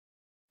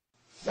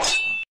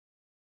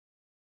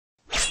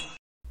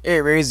Hey,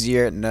 Raze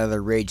here.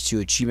 Another Rage 2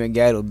 achievement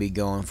guide. We'll be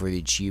going for the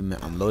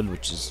achievement Unloaded,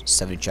 which is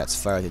 70 shots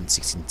fired in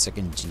 16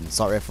 seconds in the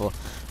assault rifle.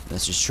 And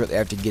that's just shortly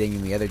after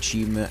getting the other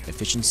achievement,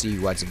 Efficiency.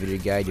 You watch the video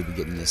guide, you'll be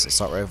getting this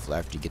assault rifle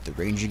after you get the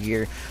Ranger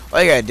gear.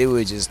 All you gotta do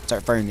is just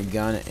start firing the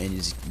gun and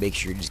just make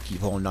sure you just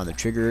keep holding down the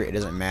trigger. It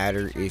doesn't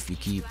matter if you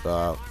keep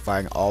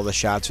firing all the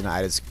shots or not.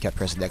 I just kept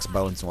pressing the X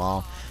button once in a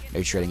while.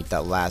 Make sure to get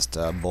that last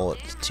bullet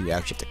to actually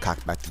have to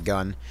cock back the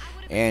gun.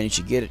 And you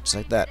should get it just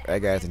like that.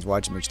 Alright guys, thanks for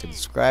watching, make sure to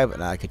subscribe,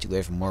 and I'll catch you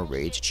later for more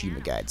Rage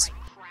achievement guides.